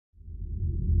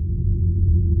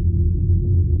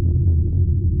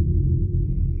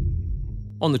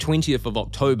On the 20th of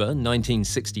October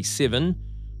 1967,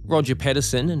 Roger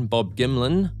Patterson and Bob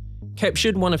Gimlin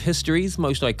captured one of history's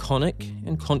most iconic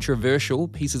and controversial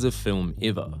pieces of film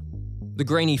ever. The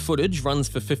grainy footage runs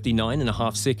for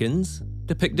 59.5 seconds,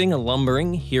 depicting a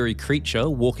lumbering, hairy creature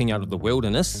walking out of the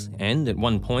wilderness and, at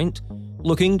one point,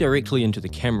 looking directly into the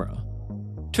camera.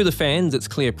 To the fans, it's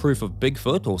clear proof of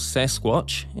Bigfoot or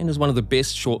Sasquatch and is one of the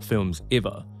best short films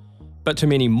ever. But to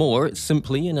many more, it's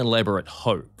simply an elaborate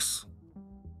hoax.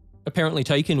 Apparently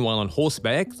taken while on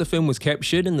horseback, the film was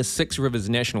captured in the Six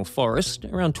Rivers National Forest,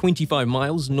 around 25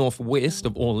 miles northwest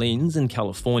of Orleans in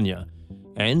California.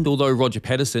 And although Roger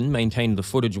Patterson maintained the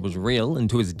footage was real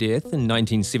until his death in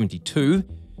 1972,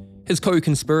 his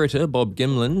co-conspirator Bob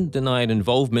Gimlin denied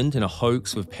involvement in a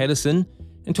hoax with Patterson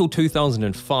until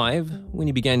 2005, when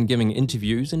he began giving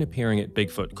interviews and appearing at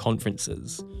Bigfoot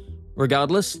conferences.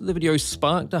 Regardless, the video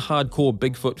sparked a hardcore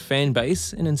Bigfoot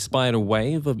fanbase and inspired a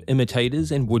wave of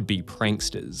imitators and would-be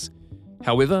pranksters.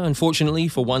 However, unfortunately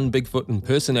for one Bigfoot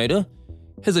impersonator,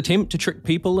 his attempt to trick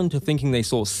people into thinking they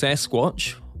saw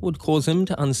Sasquatch would cause him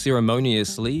to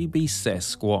unceremoniously be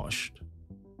Sasquatched.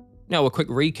 Now, a quick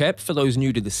recap for those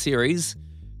new to the series.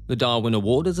 The Darwin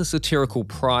Award is a satirical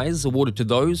prize awarded to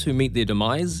those who meet their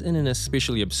demise in an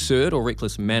especially absurd or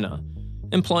reckless manner,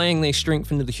 implying they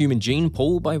strengthened the human gene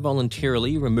pool by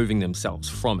voluntarily removing themselves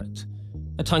from it.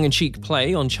 A tongue-in-cheek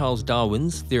play on Charles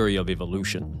Darwin's theory of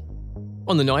evolution.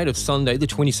 On the night of Sunday, the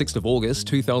 26th of August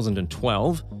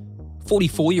 2012,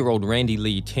 44-year-old Randy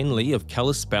Lee Tenley of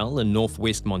Kalispell in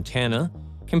northwest Montana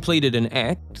completed an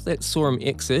act that saw him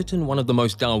exit in one of the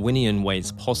most Darwinian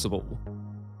ways possible.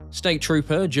 State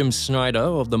Trooper Jim Snyder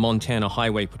of the Montana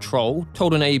Highway Patrol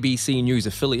told an ABC News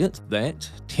affiliate that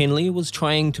Tenley was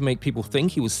trying to make people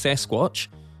think he was Sasquatch,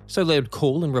 so they would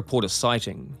call and report a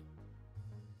sighting.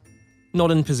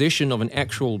 Not in possession of an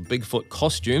actual Bigfoot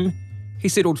costume, he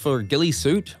settled for a ghillie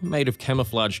suit made of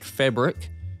camouflaged fabric,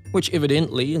 which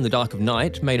evidently in the dark of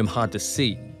night made him hard to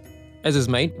see. As his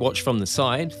mate watched from the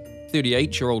side,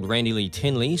 38-year-old Randy Lee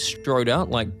Tenley strode out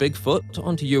like Bigfoot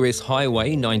onto US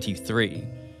Highway 93.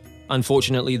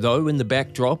 Unfortunately though, in the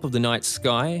backdrop of the night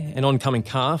sky, an oncoming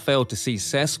car failed to see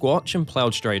Sasquatch and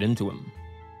plowed straight into him.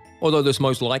 Although this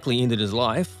most likely ended his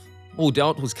life, all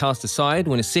doubt was cast aside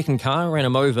when a second car ran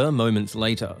him over moments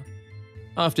later.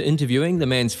 After interviewing the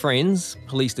man's friends,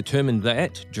 police determined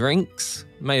that drinks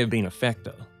may have been a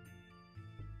factor.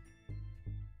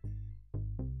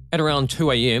 At around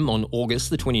 2 a.m. on August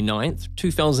the 29th,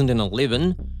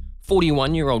 2011,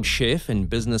 41-year-old chef and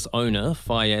business owner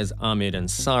Fayez Ahmed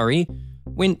Ansari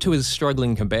went to his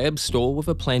struggling kebab store with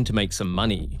a plan to make some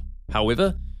money.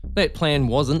 However, that plan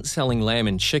wasn't selling lamb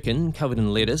and chicken covered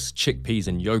in lettuce, chickpeas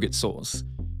and yogurt sauce.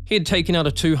 He had taken out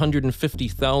a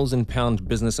 £250,000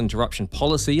 business interruption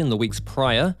policy in the weeks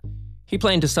prior. He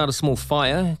planned to start a small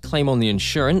fire, claim on the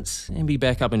insurance, and be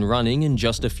back up and running in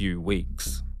just a few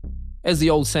weeks. As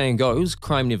the old saying goes,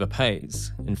 crime never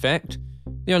pays. In fact,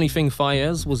 the only thing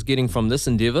Fayez was getting from this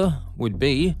endeavour would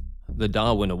be the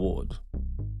Darwin Award.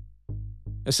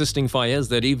 Assisting Fayez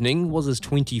that evening was his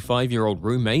 25-year-old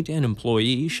roommate and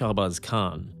employee Shahbaz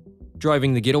Khan.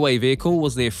 Driving the getaway vehicle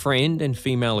was their friend and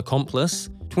female accomplice,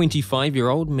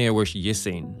 25-year-old Merwish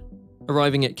Yassin.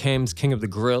 Arriving at Cam's King of the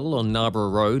Grill on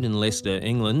Narborough Road in Leicester,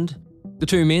 England, the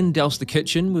two men doused the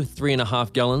kitchen with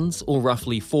 3.5 gallons or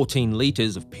roughly 14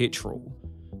 litres of petrol.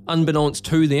 Unbeknownst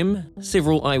to them,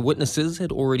 several eyewitnesses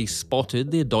had already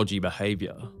spotted their dodgy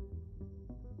behaviour.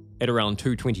 At around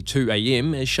 2:22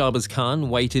 a.m, as Shahbaz Khan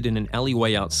waited in an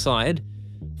alleyway outside,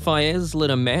 Fayez lit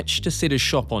a match to set his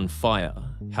shop on fire.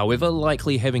 However,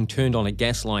 likely having turned on a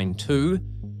gas line too,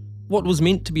 what was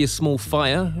meant to be a small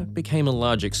fire became a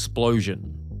large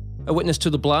explosion. A witness to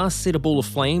the blast said a ball of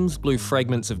flames blew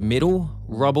fragments of metal,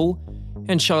 rubble,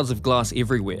 and shards of glass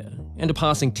everywhere, and a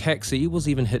passing taxi was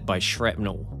even hit by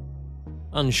shrapnel.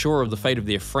 Unsure of the fate of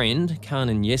their friend, Khan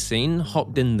and Yassin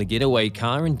hopped in the getaway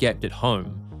car and gapped it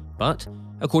home. But,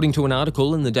 according to an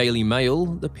article in the Daily Mail,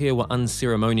 the pair were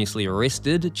unceremoniously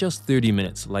arrested just 30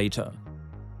 minutes later.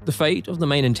 The fate of the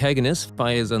main antagonist,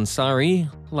 Fayez Ansari,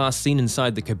 last seen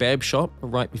inside the kebab shop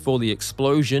right before the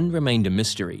explosion, remained a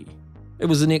mystery. It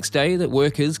was the next day that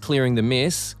workers clearing the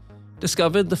mess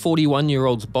discovered the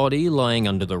 41-year-old's body lying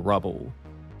under the rubble.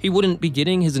 He wouldn't be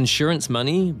getting his insurance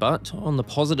money, but on the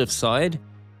positive side,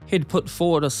 he'd put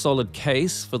forward a solid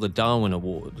case for the Darwin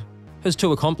Award. His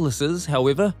two accomplices,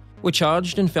 however, were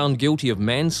charged and found guilty of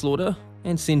manslaughter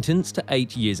and sentenced to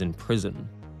 8 years in prison.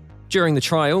 During the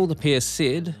trial, the pair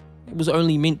said it was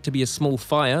only meant to be a small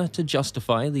fire to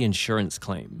justify the insurance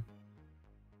claim.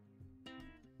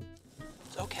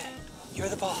 It's okay. You're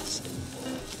the boss.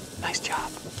 Nice job.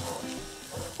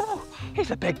 Oh,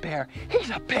 he's a big bear. He's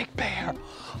a big bear.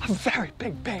 A very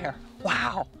big bear.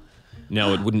 Wow.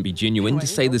 Now, it wouldn't be genuine to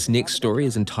say this next story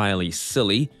is entirely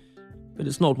silly, but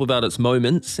it's not without its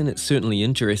moments, and it's certainly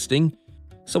interesting,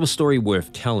 so a story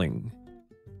worth telling.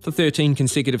 For 13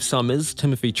 consecutive summers,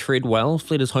 Timothy Treadwell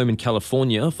fled his home in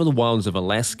California for the wilds of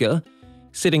Alaska,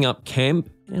 setting up camp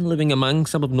and living among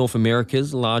some of North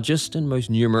America's largest and most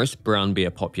numerous brown bear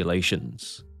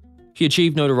populations. He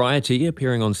achieved notoriety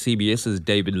appearing on CBS's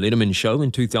David Letterman show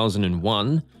in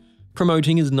 2001,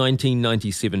 promoting his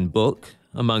 1997 book,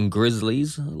 Among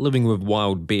Grizzlies, Living with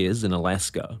Wild Bears in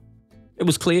Alaska. It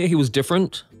was clear he was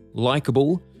different,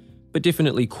 likable, but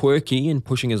definitely quirky and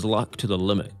pushing his luck to the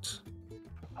limit.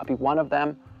 I'll be one of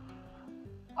them.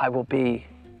 I will be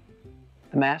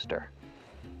the master.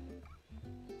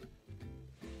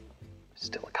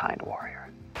 Still a kind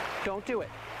warrior. Don't do it.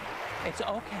 It's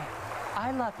okay.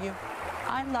 I love you.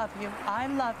 I love you. I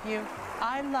love you.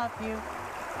 I love you.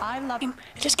 I love you.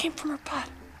 It just came from her butt.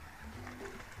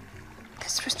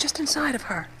 This was just inside of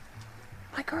her.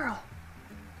 My girl.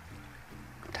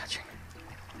 I'm touching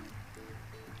her.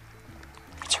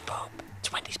 It's her boob.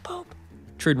 It's Wendy's boob.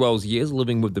 Treadwell's years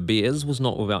living with the bears was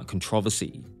not without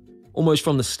controversy. Almost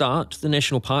from the start, the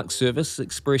National Park Service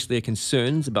expressed their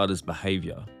concerns about his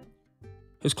behaviour.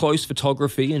 His close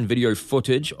photography and video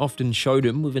footage often showed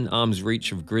him within arm's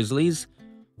reach of grizzlies,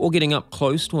 or getting up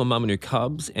close to a mum and her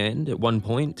cubs and, at one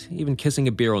point, even kissing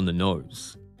a bear on the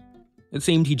nose. It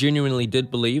seemed he genuinely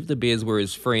did believe the bears were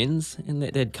his friends and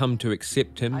that they'd come to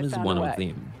accept him as one of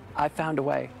them. I found a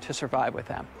way to survive with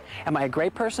them. Am I a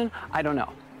great person? I don't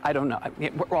know. I don't know.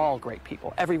 We're all great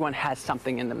people. Everyone has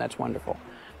something in them that's wonderful.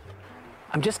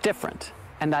 I'm just different,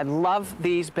 and I love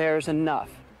these bears enough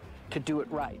to do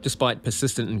it right. Despite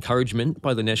persistent encouragement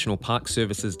by the National Park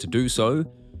Services to do so,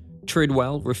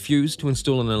 Treadwell refused to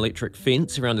install an electric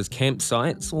fence around his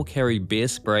campsites or carry bear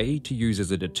spray to use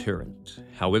as a deterrent.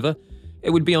 However, it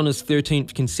would be on his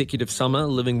 13th consecutive summer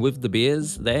living with the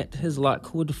bears that his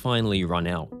luck would finally run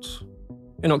out.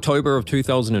 In October of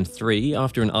 2003,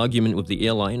 after an argument with the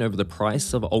airline over the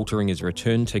price of altering his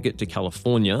return ticket to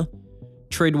California,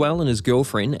 Treadwell and his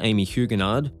girlfriend, Amy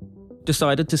Huguenard,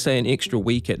 decided to stay an extra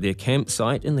week at their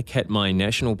campsite in the Katmai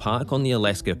National Park on the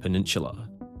Alaska Peninsula.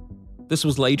 This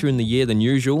was later in the year than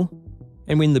usual,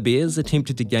 and when the bears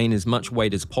attempted to gain as much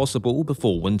weight as possible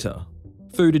before winter.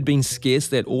 Food had been scarce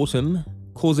that autumn,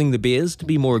 causing the bears to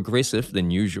be more aggressive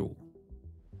than usual.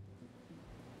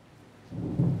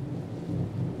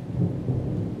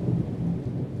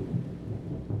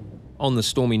 On the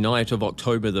stormy night of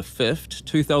October the 5th,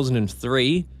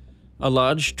 2003, a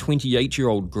large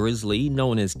 28-year-old grizzly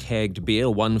known as Tagged Bear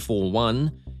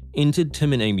 141 entered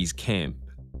Tim and Amy's camp.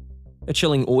 A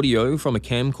chilling audio from a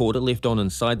camcorder left on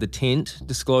inside the tent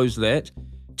disclosed that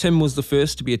Tim was the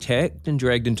first to be attacked and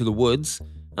dragged into the woods,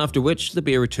 after which the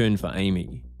bear returned for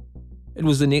Amy. It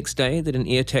was the next day that an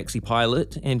air taxi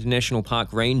pilot and National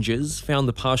Park rangers found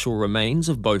the partial remains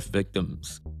of both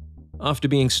victims. After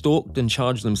being stalked and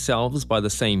charged themselves by the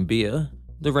same bear,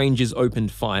 the rangers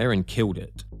opened fire and killed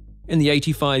it. In the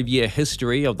 85-year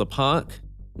history of the park,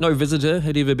 no visitor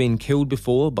had ever been killed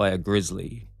before by a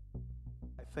grizzly.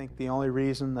 I think the only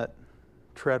reason that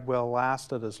Treadwell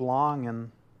lasted as long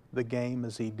in the game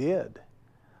as he did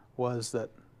was that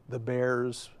the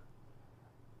bears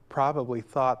probably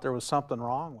thought there was something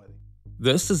wrong with him.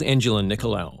 This is Angela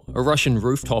Nicolau, a Russian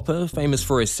rooftopper famous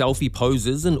for her selfie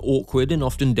poses in awkward and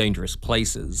often dangerous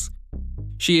places.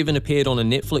 She even appeared on a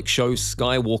Netflix show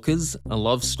Skywalkers, a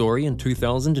love story in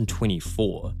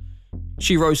 2024.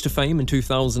 She rose to fame in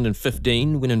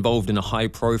 2015 when involved in a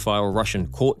high-profile Russian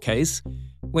court case,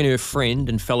 when her friend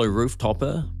and fellow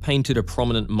rooftopper painted a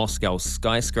prominent Moscow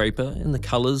skyscraper in the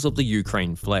colors of the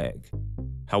Ukraine flag.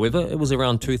 However, it was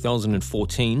around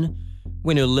 2014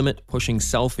 when her limit-pushing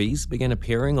selfies began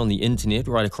appearing on the internet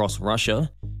right across Russia,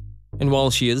 and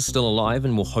while she is still alive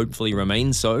and will hopefully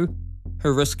remain so,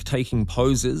 her risk-taking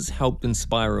poses helped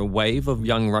inspire a wave of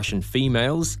young Russian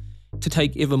females to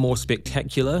take ever more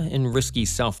spectacular and risky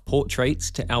self-portraits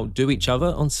to outdo each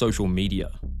other on social media.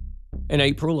 In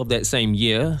April of that same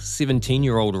year,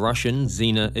 17-year-old Russian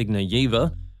Zina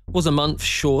Ignayeva was a month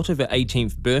short of her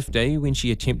 18th birthday when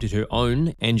she attempted her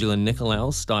own Angela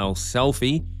Nicolau-style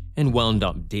selfie and wound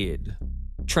up dead.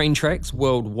 Train tracks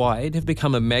worldwide have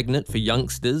become a magnet for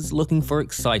youngsters looking for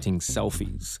exciting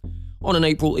selfies. On an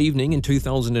April evening in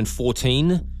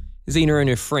 2014, Zina and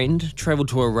her friend travelled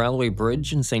to a railway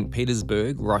bridge in St.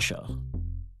 Petersburg, Russia.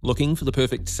 Looking for the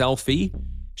perfect selfie,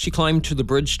 she climbed to the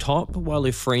bridge top while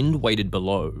her friend waited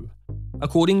below.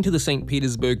 According to the St.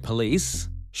 Petersburg police,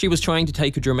 She was trying to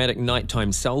take a dramatic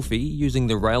nighttime selfie using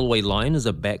the railway line as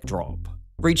a backdrop.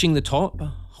 Reaching the top,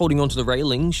 holding onto the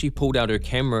railing, she pulled out her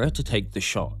camera to take the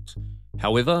shot.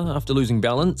 However, after losing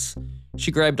balance,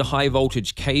 she grabbed a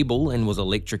high-voltage cable and was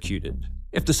electrocuted.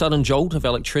 If the sudden jolt of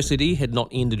electricity had not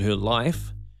ended her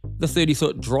life, the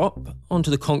 30-foot drop onto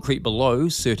the concrete below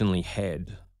certainly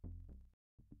had.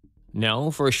 Now,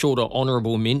 for a shorter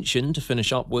honourable mention to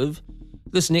finish up with,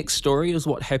 this next story is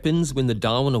what happens when the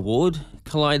Darwin Award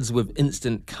collides with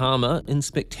instant karma in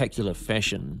spectacular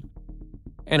fashion.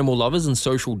 Animal lovers and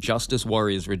social justice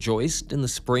warriors rejoiced in the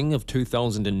spring of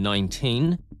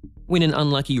 2019 when an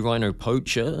unlucky rhino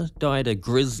poacher died a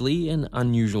grisly and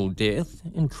unusual death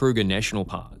in Kruger National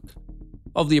Park.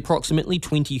 Of the approximately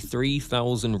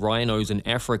 23,000 rhinos in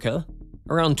Africa,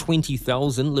 around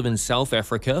 20,000 live in South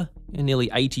Africa, and nearly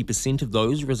 80% of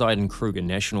those reside in Kruger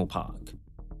National Park.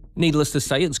 Needless to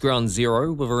say, it's ground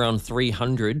zero, with around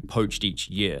 300 poached each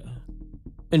year.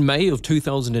 In May of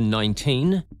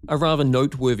 2019, a rather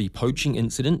noteworthy poaching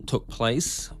incident took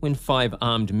place when 5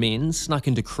 armed men snuck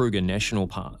into Kruger National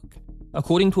Park.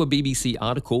 According to a BBC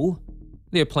article,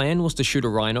 their plan was to shoot a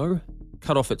rhino,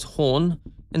 cut off its horn,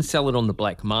 and sell it on the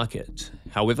black market.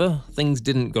 However, things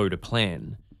didn't go to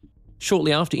plan.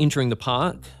 Shortly after entering the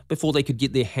park, before they could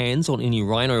get their hands on any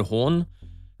rhino horn,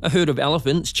 a herd of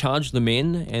elephants charged the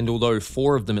men, and although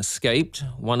 4 of them escaped,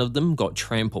 1 of them got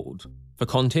trampled. For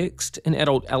context, an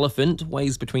adult elephant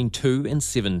weighs between 2 and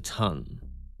 7 ton.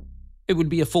 It would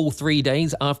be a full 3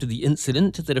 days after the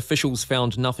incident that officials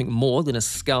found nothing more than a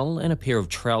skull and a pair of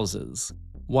trousers.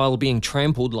 While being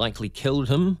trampled likely killed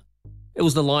him, it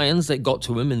was the lions that got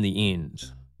to him in the end.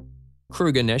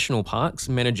 Kruger National Park's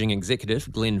managing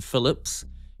executive Glenn Phillips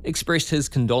expressed his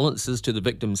condolences to the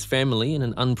victim's family in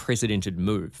an unprecedented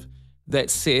move.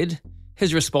 That said,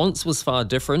 his response was far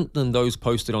different than those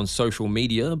posted on social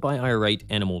media by irate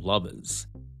animal lovers.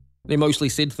 They mostly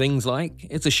said things like,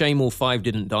 "It's a shame all 5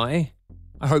 didn't die.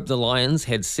 I hope the lions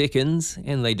had seconds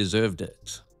and they deserved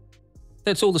it."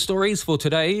 That's all the stories for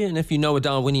today, and if you know a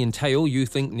Darwinian tale you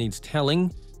think needs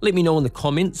telling, let me know in the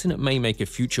comments and it may make a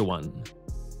future one.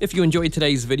 If you enjoyed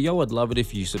today's video, I'd love it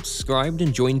if you subscribed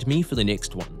and joined me for the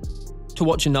next one. To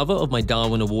watch another of my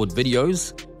Darwin Award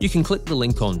videos, you can click the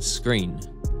link on screen.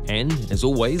 And, as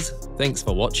always, thanks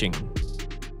for watching.